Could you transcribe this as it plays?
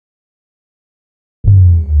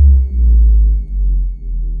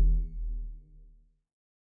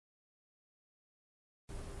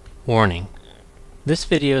Warning: this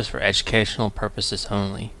video is for educational purposes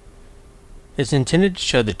only. It is intended to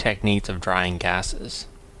show the techniques of drying gases.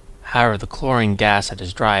 However, the chlorine gas that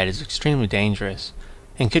is dried is extremely dangerous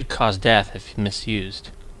and could cause death if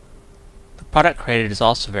misused. The product created is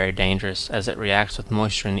also very dangerous as it reacts with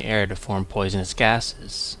moisture in the air to form poisonous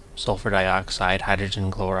gases, sulfur dioxide,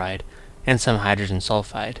 hydrogen chloride, and some hydrogen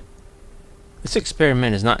sulfide. This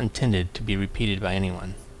experiment is not intended to be repeated by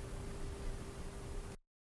anyone.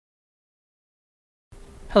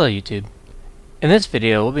 Hello YouTube. In this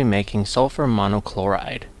video we'll be making sulfur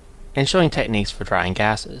monochloride and showing techniques for drying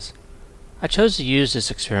gases. I chose to use this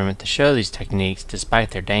experiment to show these techniques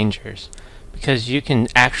despite their dangers because you can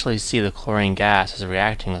actually see the chlorine gas is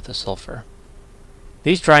reacting with the sulfur.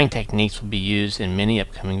 These drying techniques will be used in many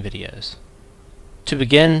upcoming videos. To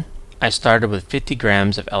begin, I started with 50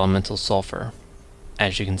 grams of elemental sulfur,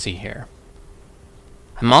 as you can see here.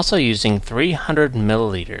 I'm also using 300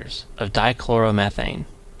 milliliters of dichloromethane.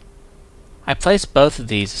 I placed both of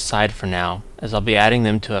these aside for now, as I'll be adding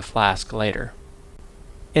them to a flask later.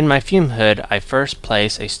 In my fume hood, I first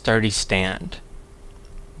place a sturdy stand.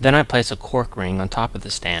 Then I place a cork ring on top of the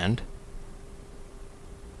stand.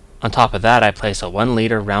 On top of that, I place a 1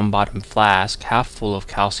 liter round-bottom flask half full of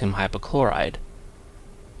calcium hypochlorite.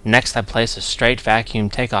 Next, I place a straight vacuum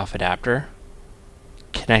takeoff adapter.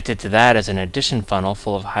 Connected to that is an addition funnel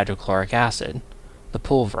full of hydrochloric acid, the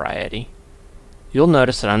pool variety. You'll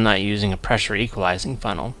notice that I'm not using a pressure equalizing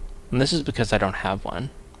funnel, and this is because I don't have one.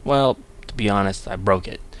 Well, to be honest, I broke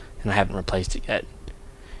it, and I haven't replaced it yet.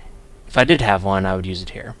 If I did have one, I would use it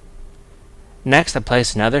here. Next, I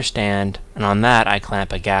place another stand, and on that I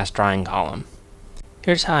clamp a gas drying column.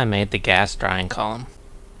 Here's how I made the gas drying column.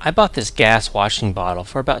 I bought this gas washing bottle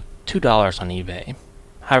for about $2 on eBay.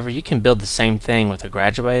 However, you can build the same thing with a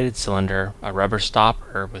graduated cylinder, a rubber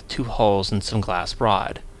stopper with 2 holes, and some glass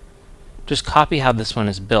rod. Just copy how this one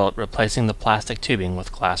is built, replacing the plastic tubing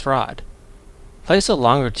with glass rod. Place a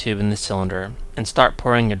longer tube in the cylinder and start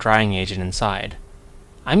pouring a drying agent inside.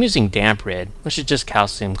 I'm using damp red, which is just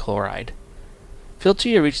calcium chloride. Fill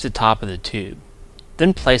till you reach the top of the tube.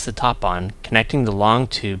 Then place the top on, connecting the long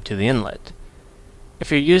tube to the inlet.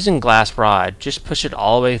 If you're using glass rod, just push it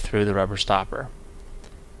all the way through the rubber stopper.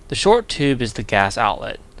 The short tube is the gas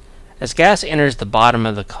outlet. As gas enters the bottom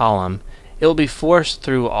of the column, it will be forced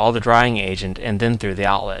through all the drying agent and then through the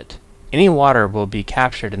outlet. Any water will be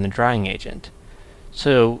captured in the drying agent,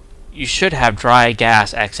 so you should have dry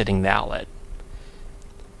gas exiting the outlet.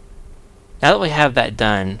 Now that we have that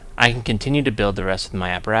done, I can continue to build the rest of my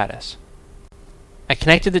apparatus. I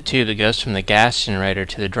connected the tube that goes from the gas generator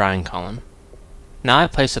to the drying column. Now I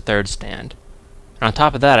place a third stand, and on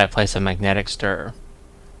top of that I place a magnetic stirrer.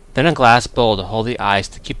 Then a glass bowl to hold the ice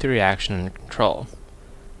to keep the reaction under control.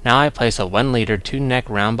 Now I place a 1 liter 2-neck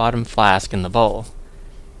round-bottom flask in the bowl.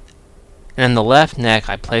 And in the left neck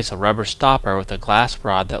I place a rubber stopper with a glass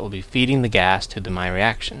rod that will be feeding the gas to my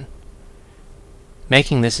reaction.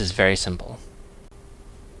 Making this is very simple.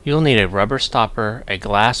 You'll need a rubber stopper, a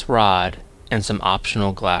glass rod, and some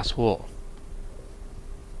optional glass wool.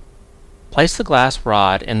 Place the glass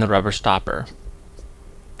rod in the rubber stopper.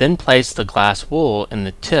 Then place the glass wool in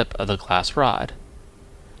the tip of the glass rod.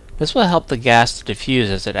 This will help the gas to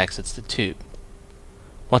diffuse as it exits the tube.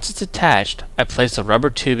 Once it's attached, I place the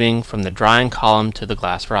rubber tubing from the drying column to the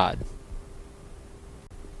glass rod.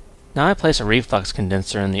 Now I place a reflux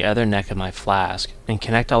condenser in the other neck of my flask and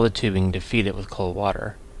connect all the tubing to feed it with cold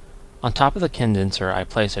water. On top of the condenser I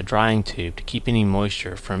place a drying tube to keep any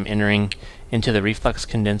moisture from entering into the reflux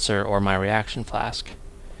condenser or my reaction flask.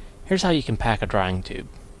 Here's how you can pack a drying tube.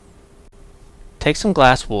 Take some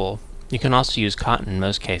glass wool. You can also use cotton in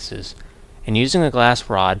most cases, and using a glass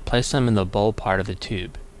rod, place them in the bowl part of the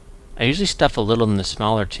tube. I usually stuff a little in the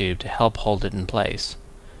smaller tube to help hold it in place.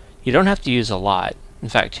 You don't have to use a lot. In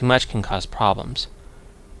fact, too much can cause problems.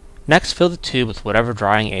 Next, fill the tube with whatever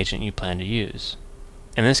drying agent you plan to use.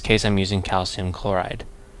 In this case, I'm using calcium chloride.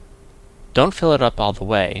 Don't fill it up all the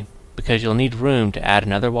way, because you'll need room to add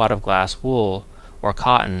another wad of glass wool or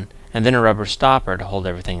cotton, and then a rubber stopper to hold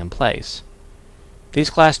everything in place. These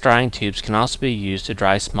glass drying tubes can also be used to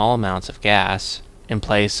dry small amounts of gas in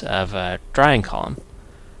place of a drying column.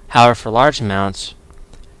 However, for large amounts,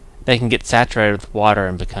 they can get saturated with water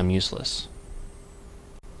and become useless.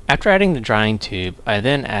 After adding the drying tube, I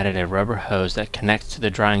then added a rubber hose that connects to the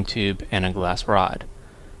drying tube and a glass rod.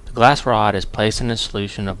 The glass rod is placed in a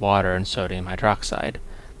solution of water and sodium hydroxide.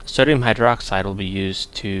 The sodium hydroxide will be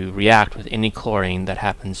used to react with any chlorine that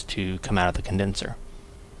happens to come out of the condenser.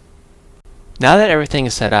 Now that everything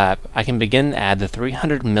is set up, I can begin to add the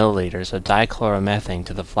 300 milliliters of dichloromethane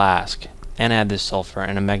to the flask and add the sulfur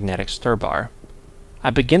in a magnetic stir bar. I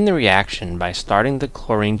begin the reaction by starting the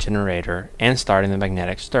chlorine generator and starting the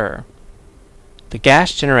magnetic stir. The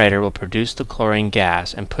gas generator will produce the chlorine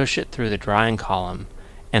gas and push it through the drying column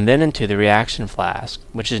and then into the reaction flask,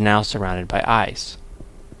 which is now surrounded by ice.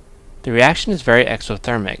 The reaction is very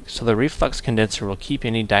exothermic, so the reflux condenser will keep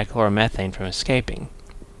any dichloromethane from escaping.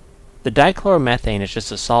 The dichloromethane is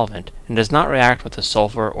just a solvent and does not react with the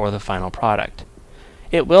sulfur or the final product.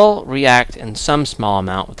 It will react in some small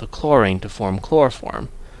amount with the chlorine to form chloroform,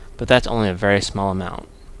 but that's only a very small amount.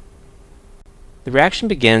 The reaction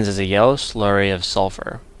begins as a yellow slurry of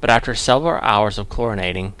sulfur, but after several hours of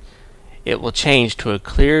chlorinating, it will change to a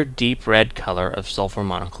clear, deep red color of sulfur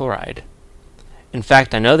monochloride. In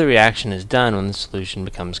fact, I know the reaction is done when the solution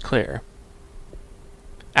becomes clear.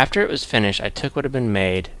 After it was finished, I took what had been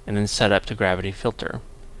made and then set up to gravity filter.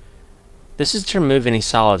 This is to remove any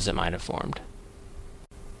solids that might have formed.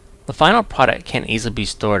 The final product can't easily be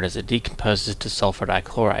stored as it decomposes to sulfur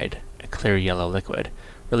dichloride, a clear yellow liquid,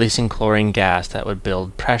 releasing chlorine gas that would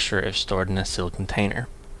build pressure if stored in a sealed container.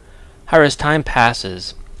 However, as time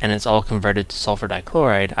passes and it's all converted to sulfur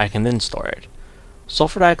dichloride, I can then store it.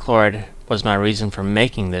 Sulfur dichloride was my reason for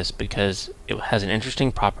making this because it has an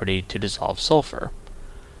interesting property to dissolve sulfur.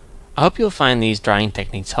 I hope you'll find these drying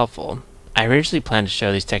techniques helpful. I originally planned to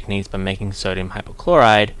show these techniques by making sodium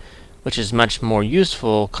hypochlorite, which is much more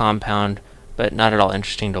useful compound, but not at all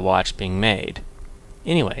interesting to watch being made.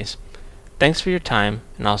 Anyways, thanks for your time,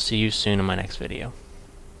 and I'll see you soon in my next video.